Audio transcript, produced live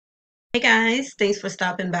Hey guys, thanks for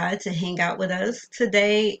stopping by to hang out with us.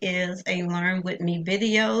 Today is a Learn With Me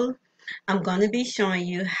video. I'm going to be showing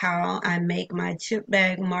you how I make my chip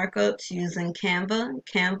bag markups using Canva.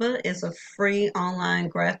 Canva is a free online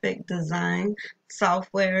graphic design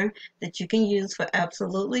software that you can use for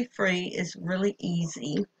absolutely free. It's really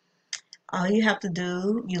easy. All you have to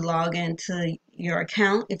do, you log into your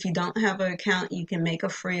account. If you don't have an account, you can make a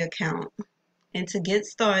free account. And to get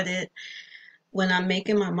started, when I'm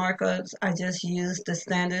making my markups, I just use the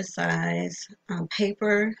standard size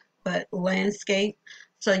paper, but landscape.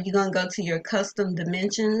 So you're going to go to your custom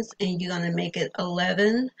dimensions and you're going to make it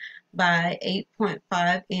 11 by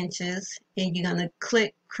 8.5 inches and you're going to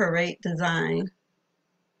click create design.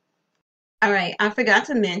 All right, I forgot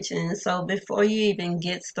to mention, so before you even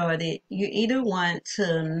get started, you either want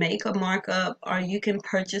to make a markup or you can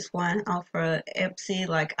purchase one off of Etsy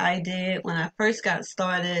like I did when I first got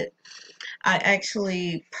started. I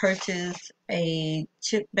actually purchased a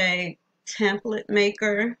chip bag template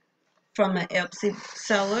maker from an Etsy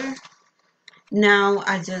seller. Now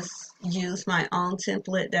I just use my own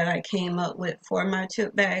template that I came up with for my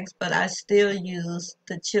chip bags, but I still use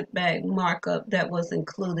the chip bag markup that was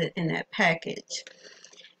included in that package.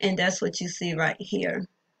 And that's what you see right here.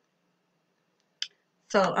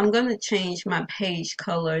 So I'm going to change my page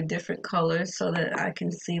color, different colors, so that I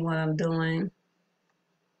can see what I'm doing.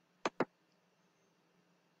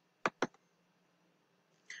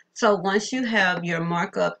 So once you have your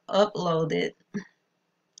markup uploaded,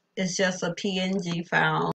 it's just a PNG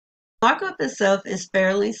file. Markup itself is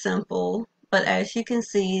fairly simple, but as you can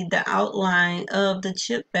see, the outline of the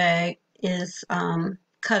chip bag is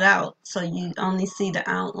cut out, so you only see the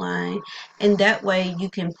outline, and that way you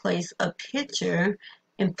can place a picture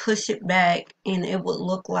and push it back and it would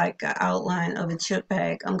look like an outline of a chip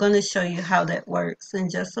bag. I'm going to show you how that works in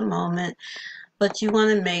just a moment, but you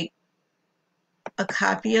want to make a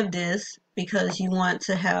copy of this because you want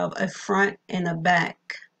to have a front and a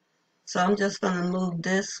back. So I'm just going to move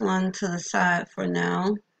this one to the side for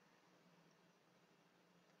now.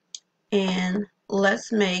 And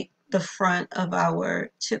let's make the front of our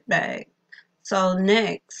chip bag. So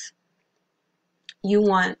next, you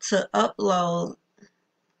want to upload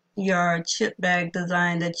your chip bag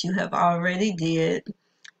design that you have already did.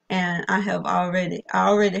 And I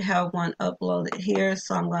already have one uploaded here.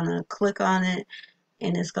 So I'm going to click on it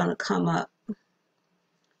and it's going to come up.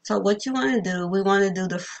 So what you want to do, we want to do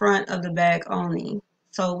the front of the bag only.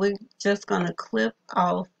 So we're just going to clip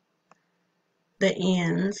off the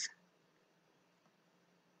ends.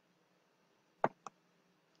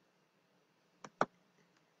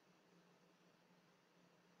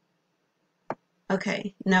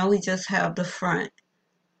 Okay, now we just have the front.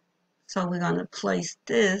 So we're going to place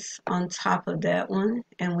this on top of that one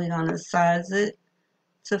and we're going to size it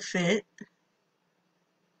to fit.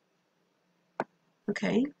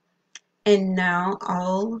 Okay. And now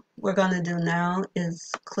all we're going to do now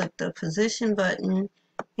is click the position button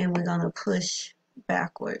and we're going to push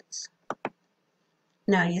backwards.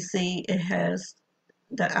 Now you see it has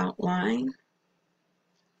the outline.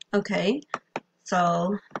 Okay,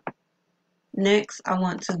 so next I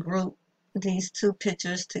want to group these two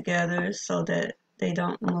pictures together so that they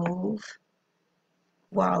don't move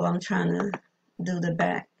while I'm trying to do the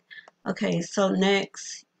back. Okay, so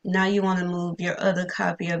next, now you want to move your other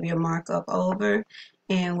copy of your markup over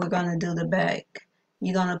and we're going to do the back.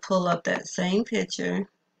 You're going to pull up that same picture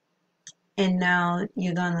and now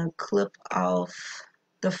you're going to clip off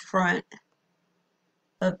the front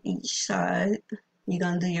of each side. You're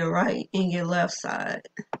going to do your right and your left side.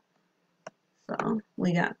 So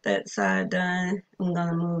we got that side done. I'm going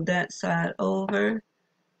to move that side over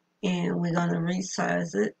and we're going to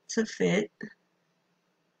resize it to fit.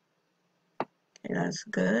 Okay, that's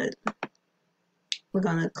good. We're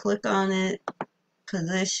going to click on it,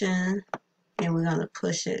 position, and we're going to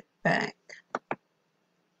push it back.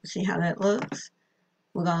 See how that looks?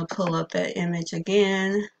 We're going to pull up that image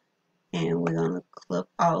again and we're going to clip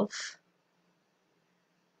off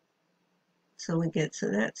so we get to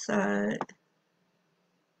that side.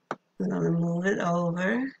 We're going to move it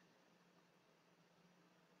over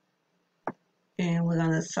and we're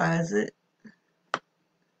going to size it.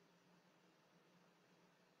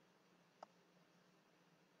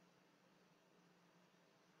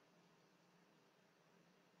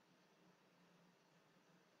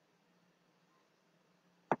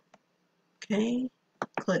 Okay,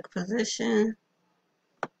 click position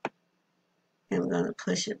and we're going to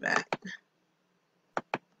push it back.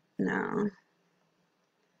 Now,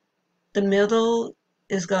 the middle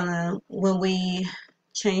is gonna, when we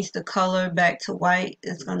change the color back to white,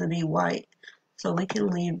 it's gonna be white. So we can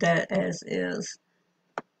leave that as is.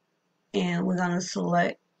 And we're going to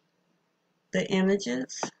select the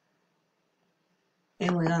images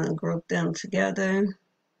and we're going to group them together.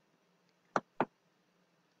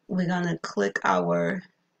 We're going to click our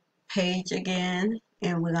page again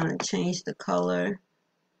and we're going to change the color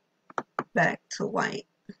back to white.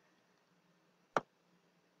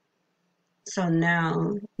 So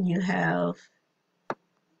now you have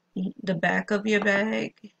the back of your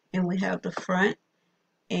bag and we have the front,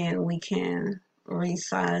 and we can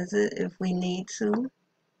resize it if we need to.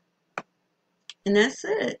 And that's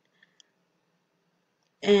it.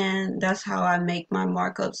 And that's how I make my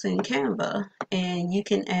markups in Canva. And you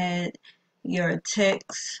can add your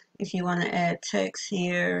text. If you want to add text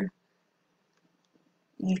here,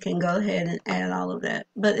 you can go ahead and add all of that.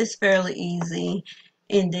 But it's fairly easy.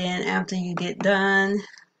 And then after you get done,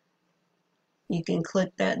 you can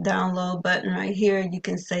click that download button right here. You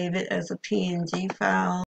can save it as a PNG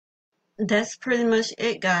file. That's pretty much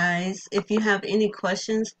it, guys. If you have any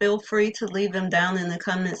questions, feel free to leave them down in the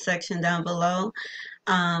comment section down below.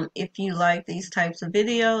 If you like these types of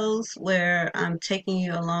videos where I'm taking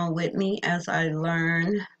you along with me as I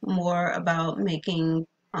learn more about making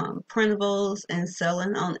printables and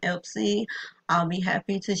selling on Etsy, I'll be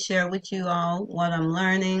happy to share with you all what I'm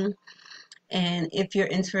learning. And if you're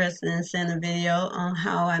interested in seeing a video on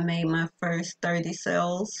how I made my first 30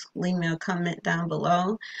 sales, leave me a comment down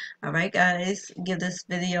below. Alright guys, give this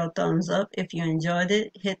video a thumbs up if you enjoyed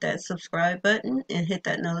it. Hit that subscribe button and hit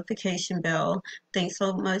that notification bell. Thanks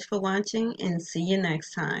so much for watching and see you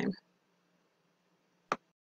next time.